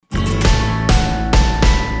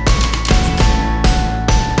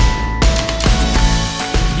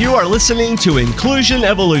You are listening to Inclusion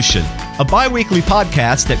Evolution, a bi-weekly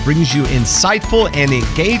podcast that brings you insightful and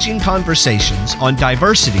engaging conversations on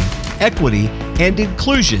diversity, equity, and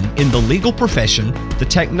inclusion in the legal profession, the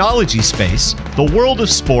technology space, the world of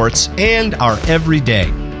sports, and our everyday.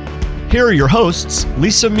 Here are your hosts,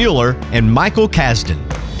 Lisa Mueller and Michael Kasdan.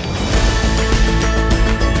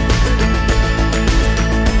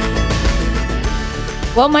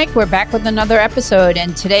 Well, Mike, we're back with another episode,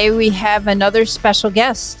 and today we have another special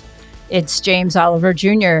guest. It's James Oliver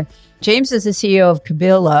Jr. James is the CEO of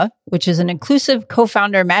Kabila, which is an inclusive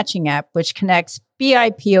co-founder matching app which connects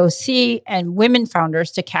BIPOC and women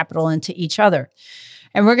founders to capital and to each other.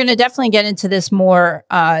 And we're going to definitely get into this more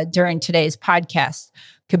during today's podcast.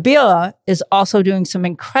 Kabila is also doing some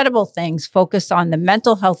incredible things focused on the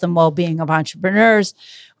mental health and well-being of entrepreneurs,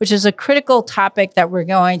 which is a critical topic that we're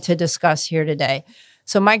going to discuss here today.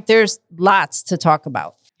 So, Mike, there's lots to talk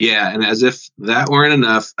about. Yeah, and as if that weren't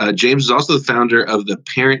enough, James is also the founder of the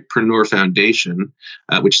Parentpreneur Foundation,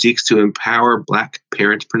 which seeks to empower Black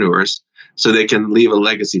parentpreneurs so they can leave a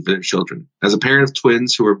legacy for their children. As a parent of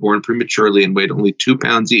twins who were born prematurely and weighed only 2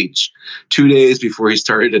 pounds each, 2 days before he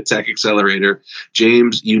started a tech accelerator,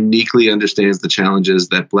 James uniquely understands the challenges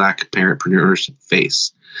that Black parentpreneurs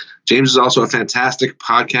face. James is also a fantastic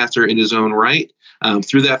podcaster in his own right.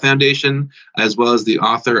 Through that foundation, as well as the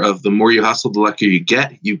author of The More You Hustle, the Luckier You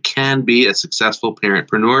Get, you can be a successful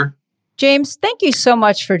parentpreneur. James, thank you so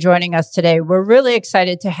much for joining us today. We're really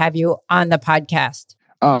excited to have you on the podcast.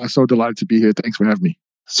 So delighted to be here. Thanks for having me.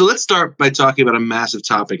 So let's start by talking about a massive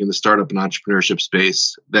topic in the startup and entrepreneurship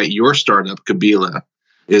space that your startup, Kabila,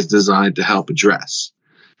 is designed to help address.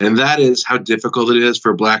 And that is how difficult it is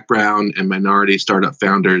for Black, Brown, and minority startup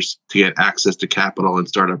founders to get access to capital and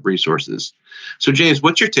startup resources. So, James,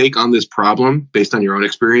 what's your take on this problem based on your own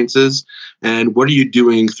experiences? And what are you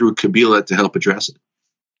doing through Kabila to help address it?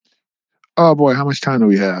 Oh, boy, how much time do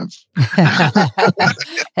we have?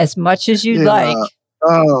 As much as you'd like.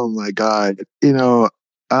 Oh, my God.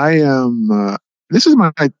 I am, this is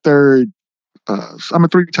my third, I'm a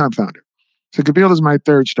 3-time founder. So Kabila is my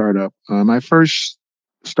third startup. My first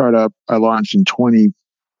startup I launched in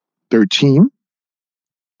 2013.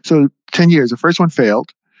 So 10 years. The first one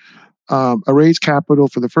failed. I raised capital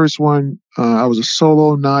for the first one. I was a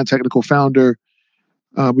solo, non-technical founder.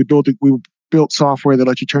 We built software that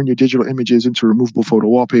lets you turn your digital images into removable photo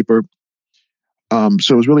wallpaper. So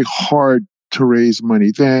it was really hard to raise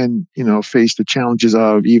money then, face the challenges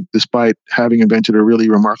of, despite having invented a really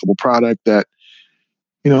remarkable product that,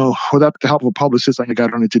 without the help of a publicist, I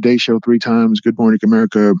got on a Today Show 3 times, Good Morning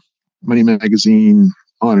America, Money Magazine,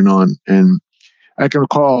 on and on. And I can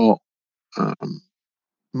recall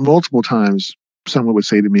multiple times someone would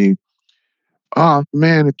say to me, "Oh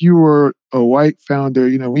man, if you were a white founder,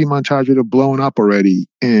 we montage would have blown up already."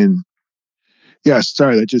 And yeah,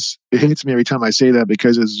 sorry, it hits me every time I say that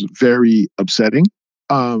because it's very upsetting.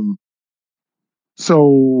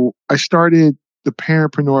 So I started the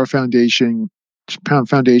Parentpreneur Foundation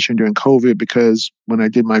during COVID because when I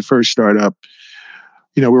did my first startup,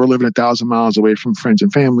 we were living 1,000 miles away from friends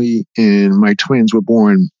and family, and my twins were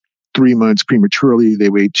born 3 months prematurely. They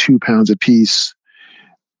weighed 2 pounds apiece,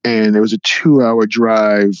 and there was a 2-hour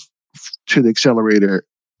drive to the accelerator.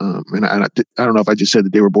 And I don't know if I just said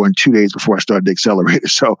that they were born 2 days before I started the accelerator.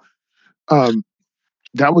 So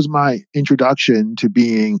that was my introduction to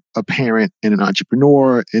being a parent and an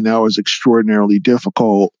entrepreneur, and that was extraordinarily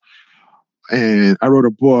difficult. And I wrote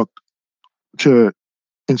a book to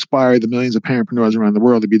inspire the millions of parentpreneurs around the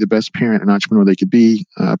world to be the best parent and entrepreneur they could be.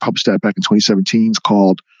 I published that back in 2017. It's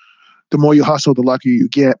called The More You Hustle, the Luckier You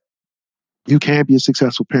Get. You can be a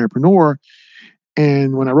successful parentpreneur.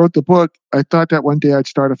 And when I wrote the book, I thought that one day I'd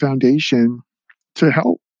start a foundation to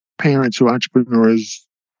help parents who are entrepreneurs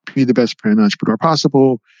be the best parent and entrepreneur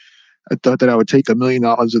possible. I thought that I would take $1 million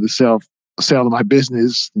of the sale of my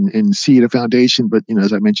business and seed a foundation. But,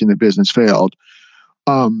 as I mentioned, the business failed.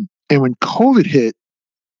 And when COVID hit,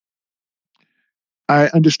 I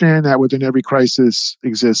understand that within every crisis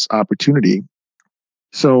exists opportunity.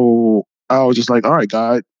 So I was just like, all right,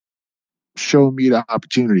 God, show me the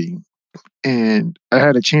opportunity. And I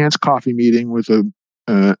had a chance coffee meeting with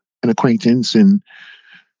an acquaintance and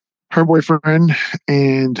her boyfriend.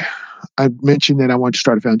 And I mentioned that I wanted to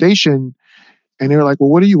start a foundation. And they were like, well,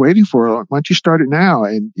 what are you waiting for? Why don't you start it now?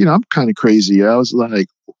 And, I'm kind of crazy. I was like,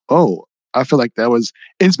 oh, I feel like that was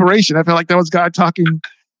inspiration. I feel like that was God talking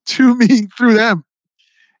to me through them.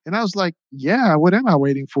 And I was like, yeah, what am I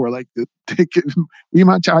waiting for? Like, the ticket,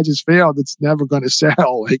 montages failed. It's never going to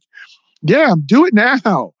sell. Like, yeah, do it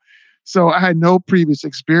now. So I had no previous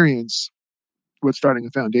experience with starting a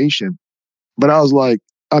foundation. But I was like,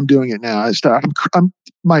 I'm doing it now. I'm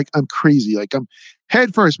Mike, I'm crazy. Like I'm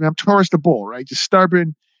head first, man. I'm Taurus the bull, right? Just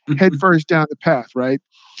stubborn, head first down the path, right?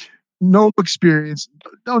 No experience,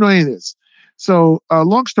 don't know any of this. So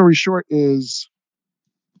long story short is,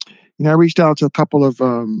 I reached out to a couple of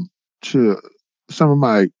to some of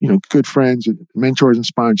my good friends and mentors and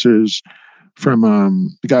sponsors from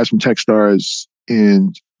the guys from Techstars,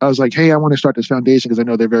 and I was like, hey, I want to start this foundation because I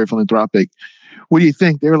know they're very philanthropic. What do you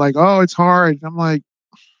think? They were like, oh, it's hard. And I'm like,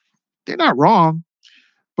 they're not wrong,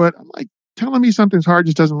 but I'm like, telling me something's hard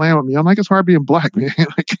just doesn't land with me. I'm like, it's hard being black, man.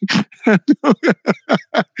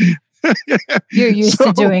 You're used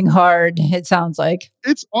to doing hard, it sounds like.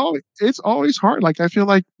 It's always hard. Like I feel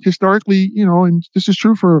like historically, and this is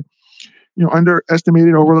true for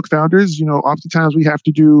underestimated, overlooked founders. Oftentimes we have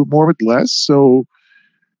to do more with less. So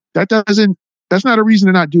that's not a reason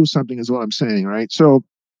to not do something, is what I'm saying, right? So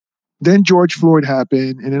then George Floyd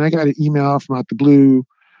happened, and then I got an email from out the blue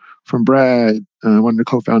from Brad, one of the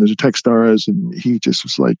co-founders of Techstars, and he just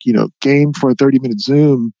was like, game for a 30-minute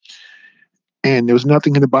Zoom. And there was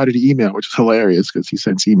nothing in the body of the email, which is hilarious because he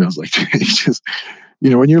sends emails like that. He just,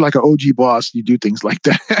 when you're like an OG boss, you do things like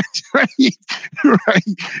that, right?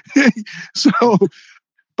 Right. So,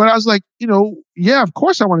 but I was like, yeah, of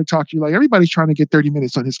course I want to talk to you. Like everybody's trying to get 30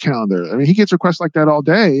 minutes on his calendar. I mean, he gets requests like that all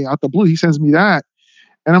day out the blue. He sends me that.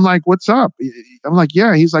 And I'm like, what's up? I'm like,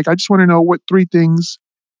 yeah. He's like, I just want to know what 3 things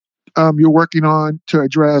you're working on to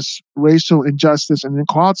address racial injustice and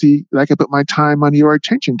inequality that I could put my time, money, or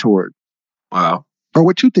attention toward. Wow. Or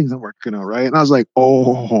what 2 things I'm working on, right? And I was like,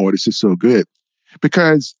 oh, this is so good.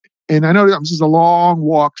 Because, and I know this is a long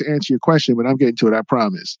walk to answer your question, but I'm getting to it, I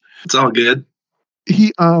promise. It's all good.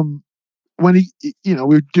 He, when he, we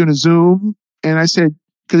were doing a Zoom, and I said,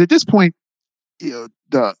 because at this point,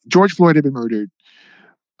 the George Floyd had been murdered,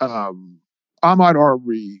 Ahmaud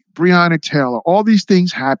Arbery, Breonna Taylor, all these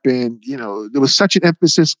things happened. There was such an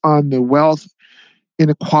emphasis on the wealth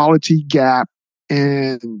inequality gap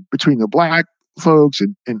and between the black folks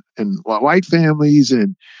and white families.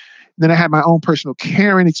 And then I had my own personal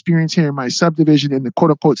caring experience here in my subdivision in the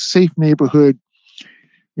quote unquote safe neighborhood,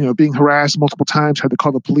 being harassed multiple times, had to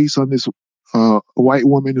call the police on this white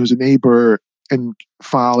woman who's a neighbor and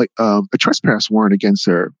file a trespass warrant against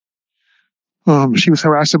her. She was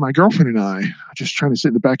harassing my girlfriend and I, just trying to sit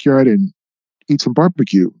in the backyard and eat some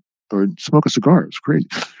barbecue or smoke a cigar. It was crazy.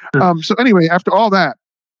 So anyway, after all that,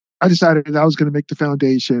 I decided that I was going to make the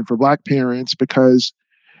foundation for Black parents because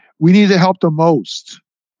we needed to help them most.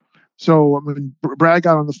 So when Brad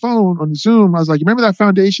got on the phone, on the Zoom, I was like, you remember that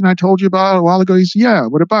foundation I told you about a while ago? He said, yeah,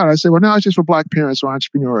 what about it? I said, well, now it's just for Black parents or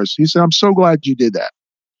entrepreneurs. He said, I'm so glad you did that.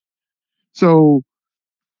 So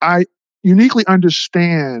I uniquely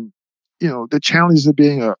understand, the challenges of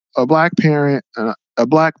being a Black parent, a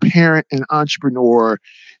Black parent and entrepreneur,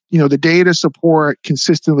 the data support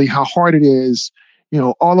consistently how hard it is.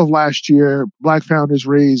 All of last year, Black founders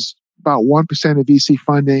raised about 1% of VC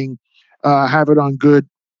funding, have it on good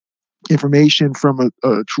information from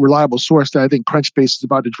a reliable source that I think Crunchbase is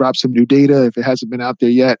about to drop some new data if it hasn't been out there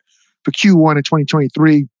yet. For Q1 in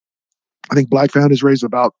 2023, I think Black founders raised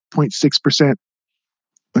about 0.6%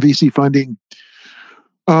 of VC funding.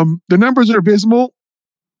 The numbers are abysmal.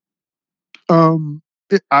 I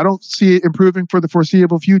don't see it improving for the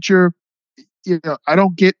foreseeable future. I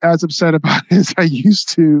don't get as upset about it as I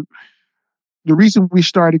used to. The reason we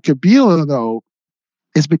started Kabila, though,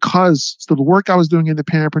 is because the work I was doing in the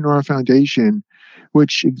Parentpreneur Foundation,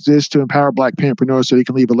 which exists to empower Black parentpreneurs so they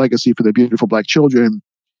can leave a legacy for their beautiful Black children.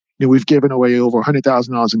 We've given away over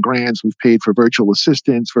 $100,000 in grants. We've paid for virtual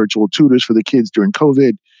assistants, virtual tutors for the kids during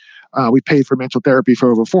COVID. We paid for mental therapy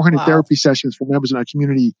for over 400 therapy sessions for members in our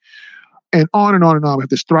community. And on and on and on. We have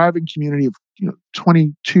this thriving community of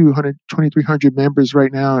 2,200, 2,300 members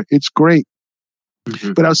right now. It's great.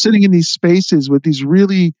 Mm-hmm. But I was sitting in these spaces with these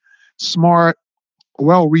really smart,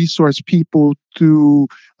 well-resourced people through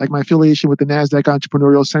like my affiliation with the NASDAQ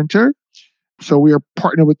Entrepreneurial Center. So we are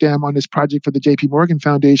partnered with them on this project for the JP Morgan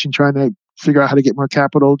Foundation, trying to figure out how to get more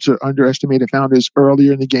capital to underestimated founders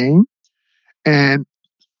earlier in the game. And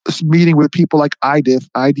meeting with people like IDIF,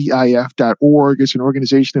 IDIF.org. It's an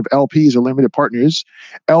organization of LPs or limited partners.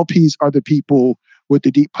 LPs are the people with the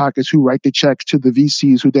deep pockets who write the checks to the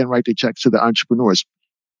VCs who then write the checks to the entrepreneurs.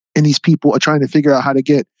 And these people are trying to figure out how to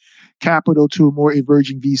get capital to more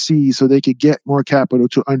emerging VCs so they could get more capital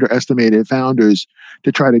to underestimated founders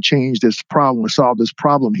to try to change this problem or solve this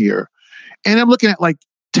problem here. And I'm looking at like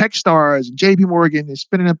Techstars and JP Morgan is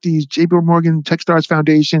spinning up these JP Morgan Techstars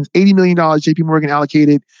foundations, $80 million JP Morgan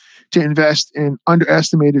allocated to invest in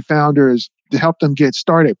underestimated founders to help them get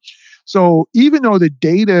started. So even though the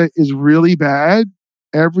data is really bad,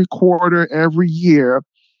 every quarter, every year,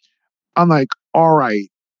 I'm like, all right,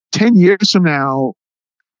 10 years from now,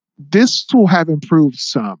 this will have improved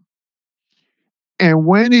some. And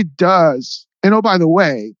when it does, and oh, by the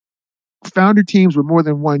way, founder teams with more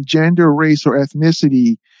than one gender, race, or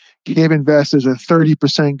ethnicity give investors a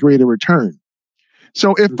 30% greater return.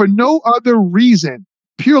 So if for no other reason,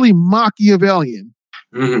 purely Machiavellian,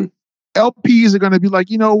 LPs are going to be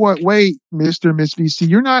like, you know what, wait, Mr. and Miss VC,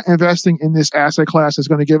 you're not investing in this asset class that's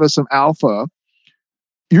going to give us some alpha.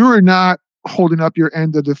 You're not holding up your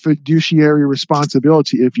end of the fiduciary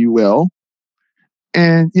responsibility, if you will.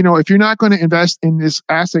 And, if you're not going to invest in this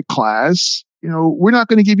asset class, we're not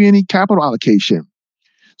going to give you any capital allocation.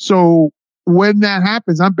 So when that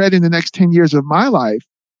happens, I'm betting the next 10 years of my life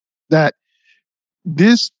that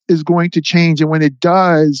this is going to change. And when it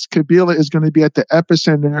does, Kabila is going to be at the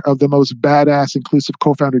epicenter of the most badass inclusive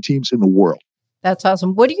co-founder teams in the world. That's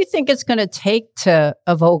awesome. What do you think it's going to take to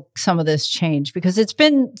evoke some of this change? Because it's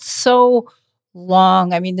been so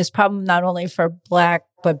long. I mean, this problem not only for Black,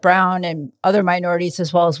 but brown and other minorities,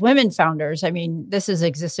 as well as women founders. I mean, this has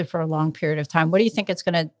existed for a long period of time. What do you think it's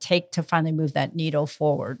going to take to finally move that needle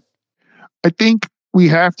forward? I think we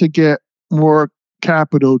have to get more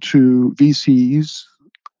capital to VCs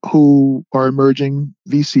who are emerging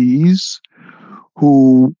VCs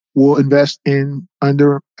who will invest in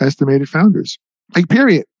underestimated founders. Like,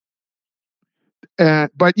 period.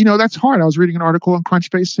 But, that's hard. I was reading an article on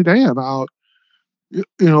Crunchbase today about,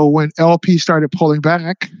 when LP started pulling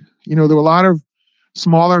back, there were a lot of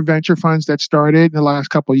smaller venture funds that started in the last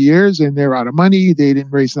couple of years and they're out of money. They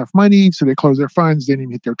didn't raise enough money, so they closed their funds. They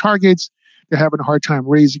didn't hit their targets. They're having a hard time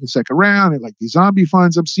raising the second round. And like these zombie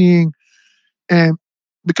funds I'm seeing. And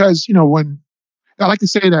because, when I like to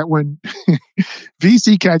say that when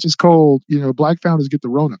VC catches cold, Black founders get the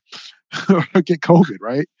Rona or get COVID,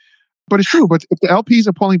 right? But it's true. But if the LPs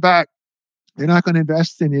are pulling back, they're not going to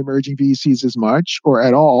invest in the emerging VCs as much or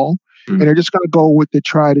at all. And they're just going to go with the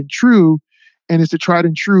tried and true. And it's the tried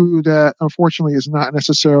and true that unfortunately is not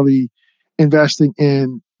necessarily investing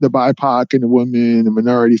in the BIPOC and the women and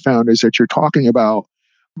minority founders that you're talking about.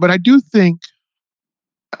 But I think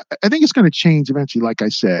it's going to change eventually, like I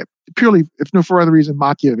said, purely, if no for other reason,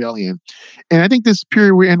 Machiavellian. And I think this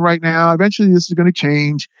period we're in right now, eventually this is going to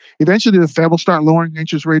change. Eventually the Fed will start lowering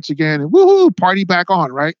interest rates again and woohoo, party back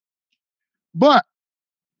on, right? But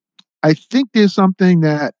I think there's something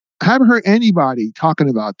that I haven't heard anybody talking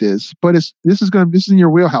about this, but this is in your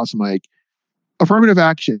wheelhouse, Mike. Affirmative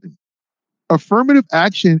action. Affirmative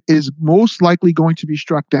action is most likely going to be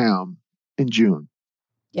struck down in June.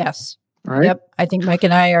 Yes. All right. Yep. I think Mike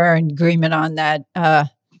and I are in agreement on that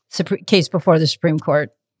case before the Supreme Court.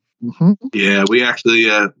 Mm-hmm. Yeah, we actually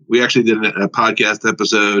did a podcast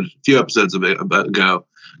episode a few episodes ago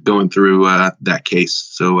going through that case.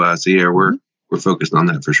 So yeah, we're focused on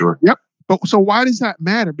that for sure. Yep. But so why does that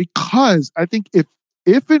matter? Because I think if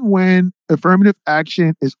and when affirmative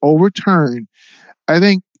action is overturned, I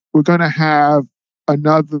think we're going to have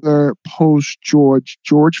another post-George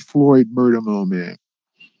Floyd murder moment.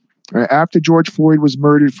 Right? After George Floyd was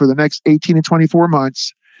murdered, for the next 18 and 24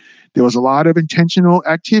 months, there was a lot of intentional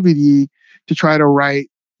activity to try to right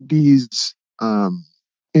these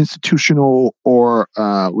institutional or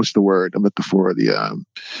what's the word I'm looking for? The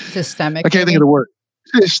systemic. I can't think of the word.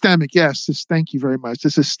 Systemic. Yes. Thank you very much. The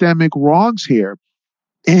systemic wrongs here.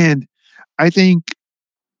 And I think,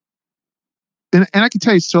 and I can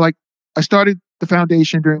tell you, so like I started the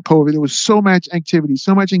foundation during COVID. There was so much activity,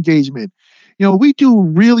 so much engagement. We do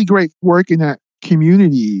really great work in that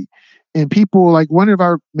community. And people, like one of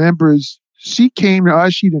our members, she came to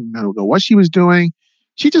us. She didn't know what she was doing.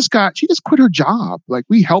 She just quit her job. Like,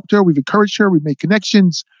 we helped her. We've encouraged her. We've made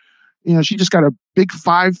connections. She just got a big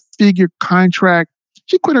 5-figure contract.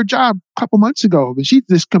 She quit her job a couple months ago. And she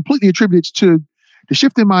just completely attributes to the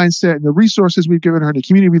shift in mindset and the resources we've given her and the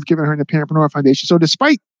community we've given her in the Parentpreneur Foundation. So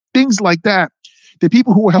despite things like that, the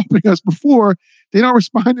people who were helping us before, they don't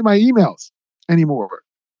respond to my emails anymore.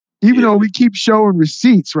 Even though we keep showing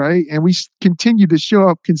receipts, right? And we continue to show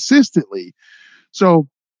up consistently. So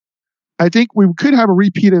I think we could have a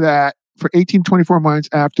repeat of that for 18, 24 months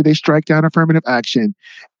after they strike down affirmative action.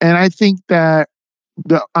 And I think that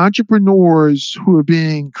the entrepreneurs who are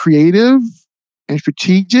being creative and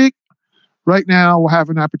strategic right now will have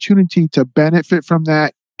an opportunity to benefit from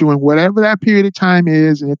that, doing whatever that period of time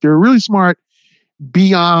is. And if they're really smart,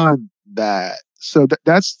 beyond that. So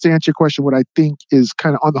that's to answer your question, what I think is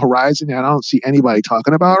kind of on the horizon that I don't see anybody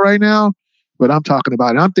talking about right now, but I'm talking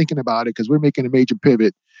about it. I'm thinking about it because we're making a major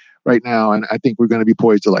pivot right now. And I think we're going to be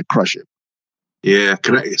poised to crush it. Yeah.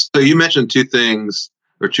 So you mentioned two things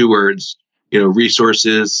or two words,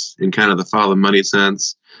 resources in kind of the follow the money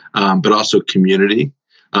sense, but also community.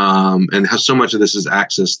 And how so much of this is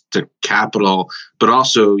access to capital, but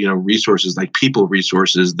also, resources like people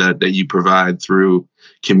resources that you provide through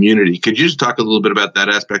community. Could you just talk a little bit about that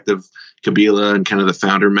aspect of Kabila and kind of the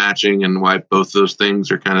founder matching and why both those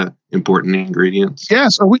things are kind of important ingredients? Yeah,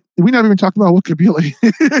 so we never even talked about what Kabila is.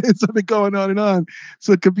 It's been going on and on.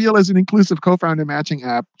 So Kabila is an inclusive co-founder matching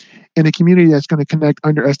app in a community that's going to connect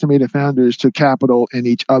underestimated founders to capital and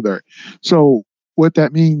each other. So what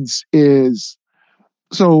that means is,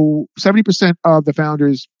 so 70% of the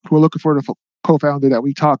founders who are looking for the co-founder that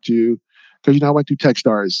we talked to, because, I went through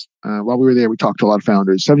Techstars. While we were there, we talked to a lot of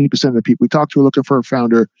founders. 70% of the people we talked to were looking for a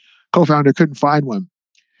co-founder, couldn't find one.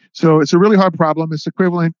 So it's a really hard problem. It's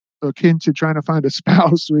akin to trying to find a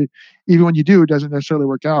spouse. Even when you do, it doesn't necessarily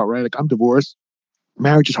work out, right? Like, I'm divorced.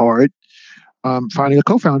 Marriage is hard. Finding a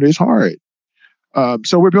co-founder is hard.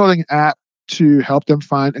 So we're building an app to help them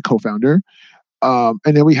find a co-founder. And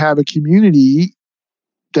then we have a community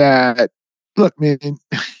that, look, man,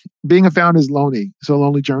 being a founder is lonely. It's a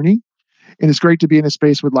lonely journey. And it's great to be in a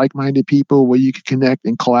space with like-minded people where you can connect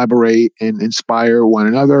and collaborate and inspire one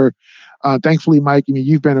another. Thankfully, Mike,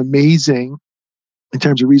 you've been amazing in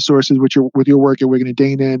terms of resources with your work at Wigan and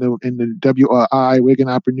Dana and the WOI, Wigan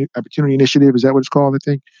Opportunity Initiative. Is that what it's called, I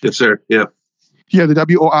think? Yes, sir. Yeah. Yeah, the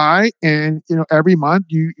WOI. And, every month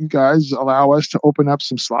you guys allow us to open up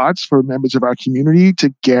some slots for members of our community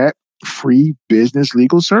to get free business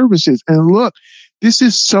legal services. And look, this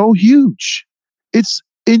is so huge. It's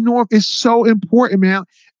enormous. It's so important, man.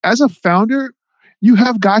 As a founder, you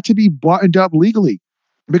have got to be buttoned up legally.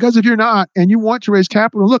 Because if you're not, and you want to raise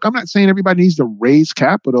capital, look, I'm not saying everybody needs to raise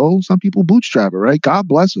capital. Some people bootstrap it, right? God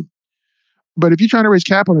bless them. But if you're trying to raise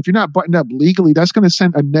capital, if you're not buttoned up legally, that's going to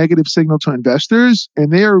send a negative signal to investors,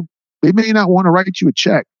 and they may not want to write you a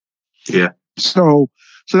check. Yeah. So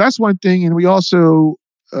that's one thing. And we also,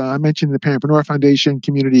 I mentioned the Parentpreneur Foundation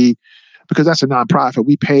community, because that's a nonprofit.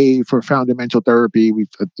 We pay for founder mental therapy. We've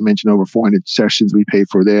mentioned over 400 sessions we pay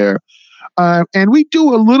for there. And we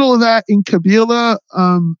do a little of that in Kabila.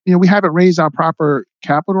 We haven't raised our proper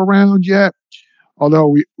capital round yet,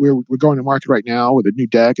 although we're going to market right now with a new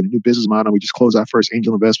deck and a new business model. We just closed our first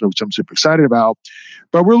angel investment, which I'm super excited about.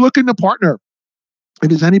 But we're looking to partner. If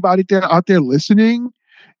there's anybody out there listening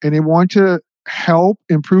and they want to help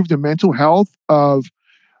improve the mental health of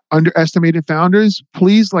underestimated founders,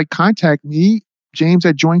 please contact me,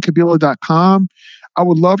 james@joinkabila.com. I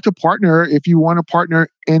would love to partner if you want to partner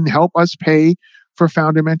and help us pay for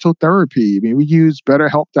founder mental therapy. We use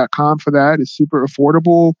betterhelp.com for that. It's super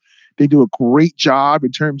affordable. They do a great job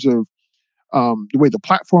in terms of the way the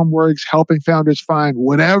platform works, helping founders find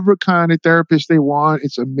whatever kind of therapist they want.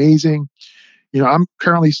 It's amazing. I'm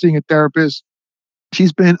currently seeing a therapist.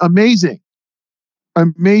 She's been amazing.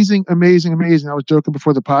 Amazing, amazing, amazing. I was joking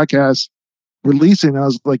before the podcast releasing. I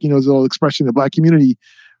was like, the old expression in the Black community,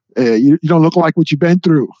 you don't look like what you've been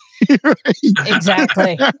through.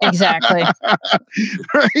 Exactly.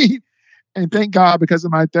 Right. And thank God, because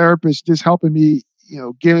of my therapist just helping me,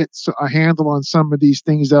 get a handle on some of these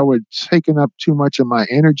things that were taking up too much of my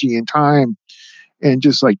energy and time and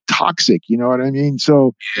just toxic. You know what I mean?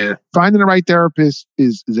 So yeah, finding the right therapist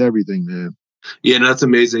is everything, man. Yeah, no, that's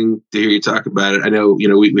amazing to hear you talk about it. I know,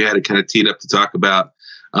 we had it kind of teed up to talk about,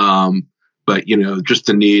 but, just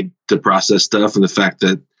the need to process stuff and the fact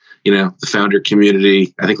that, the founder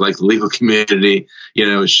community, I think like the legal community,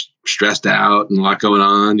 is stressed out and a lot going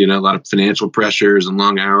on, a lot of financial pressures and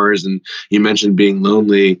long hours. And you mentioned being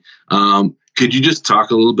lonely. Could you just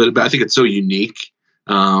talk a little bit about, I think it's so unique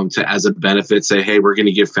to, as a benefit, say, hey, we're going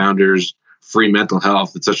to give founders free mental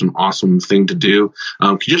health. It's such an awesome thing to do.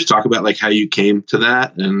 Could you just talk about how you came to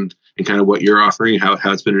that and kind of what you're offering, how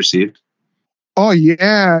it's been received? Oh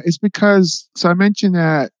yeah. It's because, so I mentioned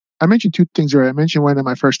two things there. I mentioned when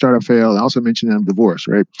my first startup failed. I also mentioned that I'm divorced,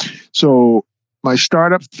 right? So my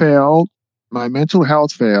startup failed, my mental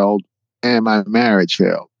health failed, and my marriage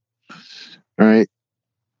failed. Right.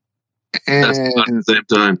 And that's at the same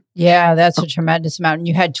time. Yeah, that's a tremendous amount. And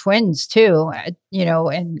you had twins too,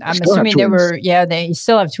 and I'm assuming they were, they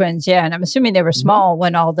still have twins. Yeah. And I'm assuming they were small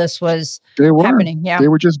when all this was happening. Yeah. They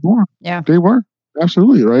were just born. Yeah. They were.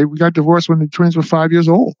 Absolutely. Right. We got divorced when the twins were 5 years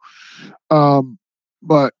old.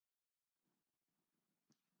 But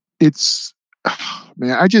it's,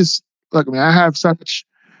 man, I have such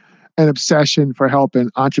an obsession for helping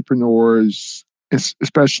entrepreneurs,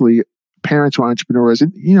 especially parents who are entrepreneurs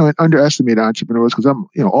and, and underestimated entrepreneurs, because I'm,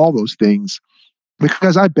 all those things,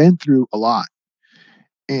 because I've been through a lot.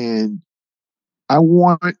 And I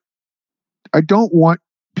don't want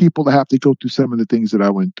people to have to go through some of the things that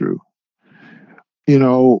I went through. you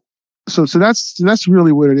know, so that's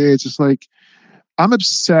really what it is. It's like I'm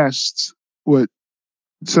obsessed with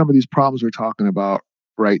some of these problems we're talking about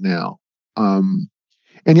right now. And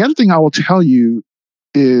the other thing I will tell you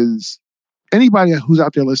is anybody who's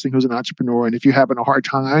out there listening who's an entrepreneur, and if you're having a hard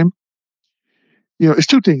time, it's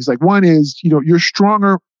two things. Like one is, you're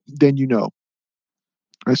stronger than you know.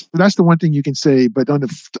 Right? So that's the one thing you can say. But on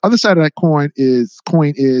the other side of that coin is,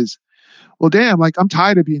 well, damn, like I'm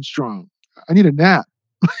tired of being strong. I need a nap.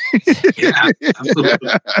 Yeah, absolutely.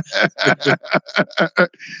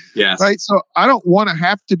 Yes. Right. So I don't want to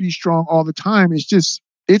have to be strong all the time.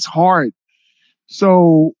 It's hard.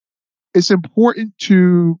 So it's important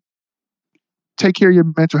to take care of your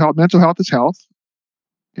mental health. Mental health is health.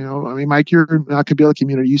 Mike, you're in our Kabila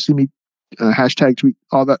community. You see me hashtag tweet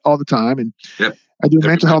all the time. And yep. I do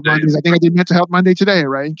mental health Mondays. I think I did mental health Monday today,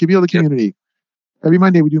 right? In Kabila community. Yep. Every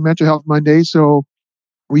Monday we do mental health Monday. So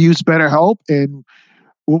we use BetterHelp, and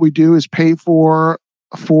what we do is pay for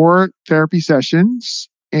 4 therapy sessions,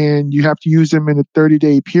 and you have to use them in a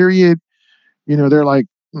 30-day period. They're like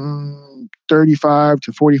 35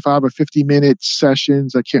 to 45 or 50-minute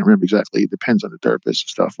sessions. I can't remember exactly. It depends on the therapist and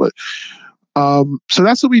stuff. But so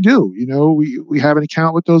that's what we do. We have an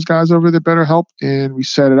account with those guys over at BetterHelp, and we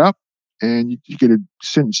set it up. And you get to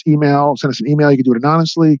send us an email. You can do it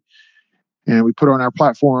anonymously. And we put it on our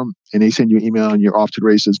platform, and they send you an email, and you're off to the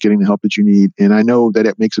races getting the help that you need. And I know that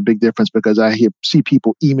it makes a big difference because I see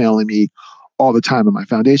people emailing me all the time in my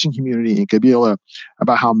foundation community in Kabila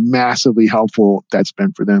about how massively helpful that's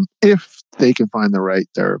been for them if they can find the right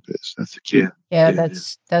therapist. That's the key. Yeah,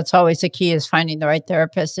 that's always the key, is finding the right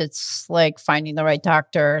therapist. It's like finding the right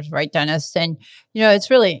doctor, right dentist. And, it's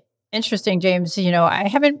really interesting, James. I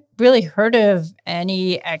haven't really heard of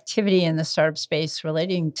any activity in the startup space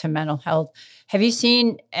relating to mental health. Have you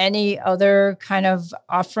seen any other kind of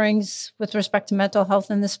offerings with respect to mental health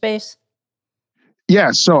in this space?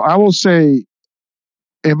 Yeah, so I will say,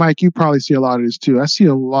 and Mike, you probably see a lot of this too. I see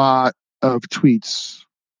a lot of tweets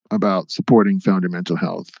about supporting founder mental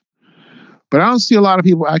health, but I don't see a lot of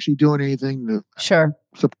people actually doing anything to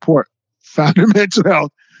support founder mental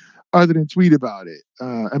health other than tweet about it.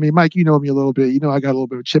 Mike, you know me a little bit. I got a little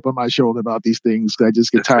bit of a chip on my shoulder about these things. I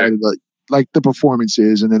just get tired of the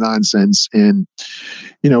performances and the nonsense. And,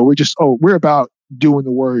 we're about doing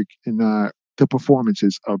the work and the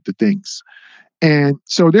performances of the things. And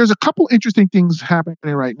so there's a couple interesting things happening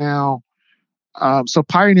right now. So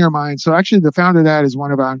Pioneer Mind. So actually the founder of that is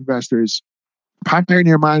one of our investors.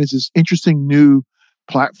 Pioneer Mind is this interesting new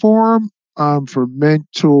platform for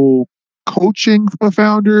mental coaching for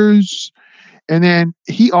founders. And then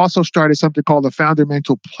he also started something called the Founder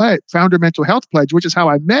Mental Health Pledge, which is how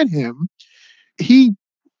I met him.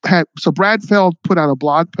 Brad Feld put out a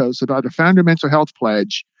blog post about the Founder Mental Health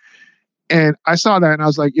Pledge. And I saw that and I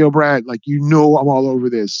was like, yo, Brad, I'm all over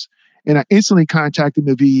this. And I instantly contacted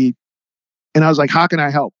Naveed and I was like, how can I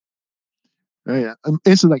help? Right? I'm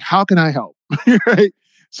instantly like, how can I help? Right?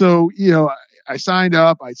 So, I signed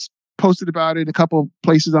up, I posted about it in a couple of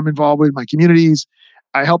places I'm involved with, my communities.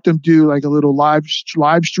 I helped him do like a little live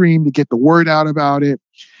stream to get the word out about it.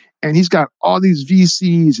 And he's got all these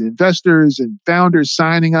VCs, investors, and founders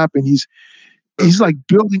signing up, and he's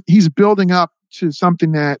building up to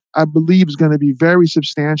something that I believe is going to be very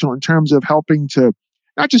substantial in terms of helping to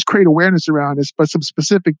not just create awareness around this, but some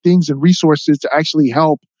specific things and resources to actually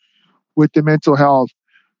help with the mental health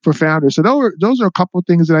for founders. So those are a couple of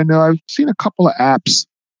things that I know. I've seen a couple of apps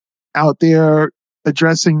out there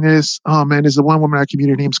addressing this. Oh man, there's the one woman in our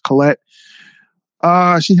community, her name's Colette.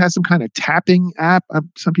 She has some kind of tapping app.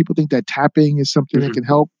 Some people think that tapping is something that can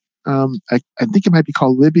help. I think it might be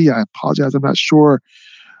called Libby. I apologize. I'm not sure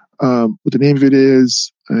what the name of it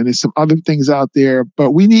is. And there's some other things out there,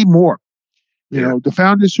 but we need more. The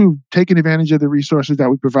founders who've taken advantage of the resources that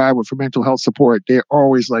we provide for mental health support, they're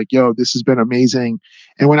always like, yo, this has been amazing.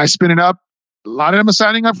 And when I spin it up, a lot of them are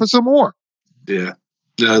signing up for some more. Yeah.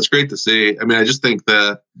 No, it's great to see. I just think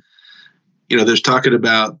that, there's talking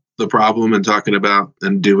about the problem and talking about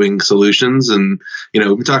and doing solutions. And,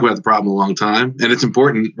 we talk about the problem a long time, and it's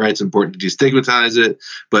important, right? It's important to destigmatize it,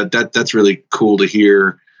 but that's really cool to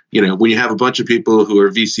hear. When you have a bunch of people who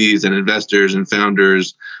are VCs and investors and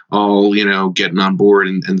founders all, getting on board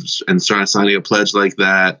and start signing a pledge like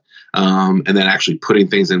that, and then actually putting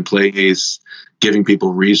things in place, giving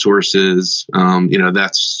people resources,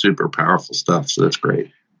 that's super powerful stuff. So that's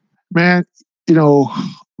great. Man,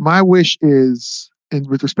 my wish is, and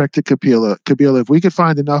with respect to Kabila, if we could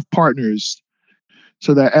find enough partners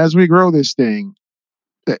so that as we grow this thing,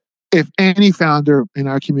 that if any founder in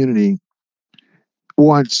our community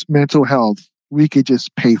wants mental health, we could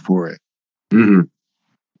just pay for it. Mm-hmm.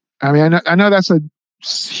 I mean, I know that's a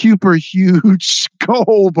super huge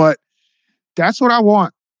goal, but that's what I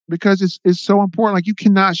want because it's so important. Like you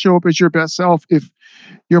cannot show up as your best self if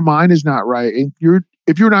your mind is not right. And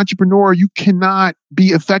if you're an entrepreneur, you cannot be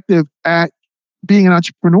effective at being an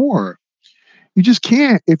entrepreneur. You just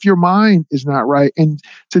can't if your mind is not right. And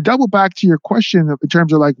to double back to your question in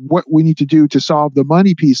terms of like what we need to do to solve the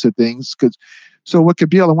money piece of things, so what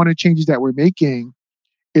Kabila, one of the changes that we're making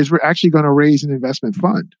is we're actually going to raise an investment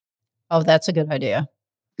fund. Oh, that's a good idea.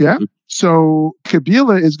 Yeah. So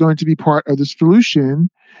Kabila is going to be part of the solution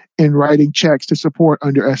in writing checks to support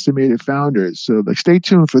underestimated founders. So like, stay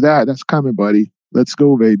tuned for that. That's coming, buddy. Let's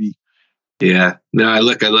go, baby. Yeah. No, I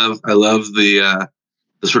love the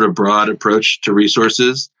sort of broad approach to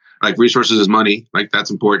resources. Like resources is money. Like that's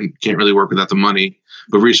important. Can't really work without the money.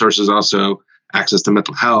 But resources also access to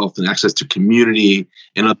mental health and access to community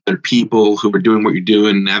and other people who are doing what you're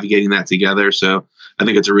doing, navigating that together. So I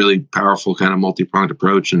think it's a really powerful kind of multi-pronged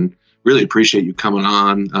approach and really appreciate you coming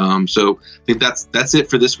on. So I think that's it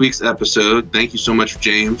for this week's episode. Thank you so much,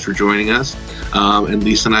 James, for joining us. And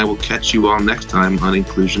Lisa and I will catch you all next time on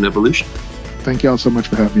Inclusion Evolution. Thank you all so much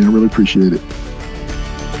for having me. I really appreciate it.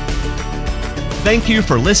 Thank you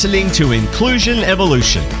for listening to Inclusion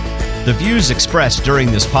Evolution. The views expressed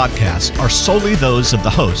during this podcast are solely those of the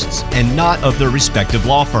hosts and not of their respective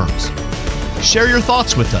law firms. Share your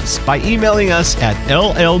thoughts with us by emailing us at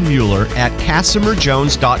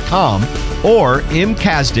llmueller@casimerjones.com or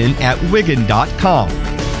mkasdan@wigan.com.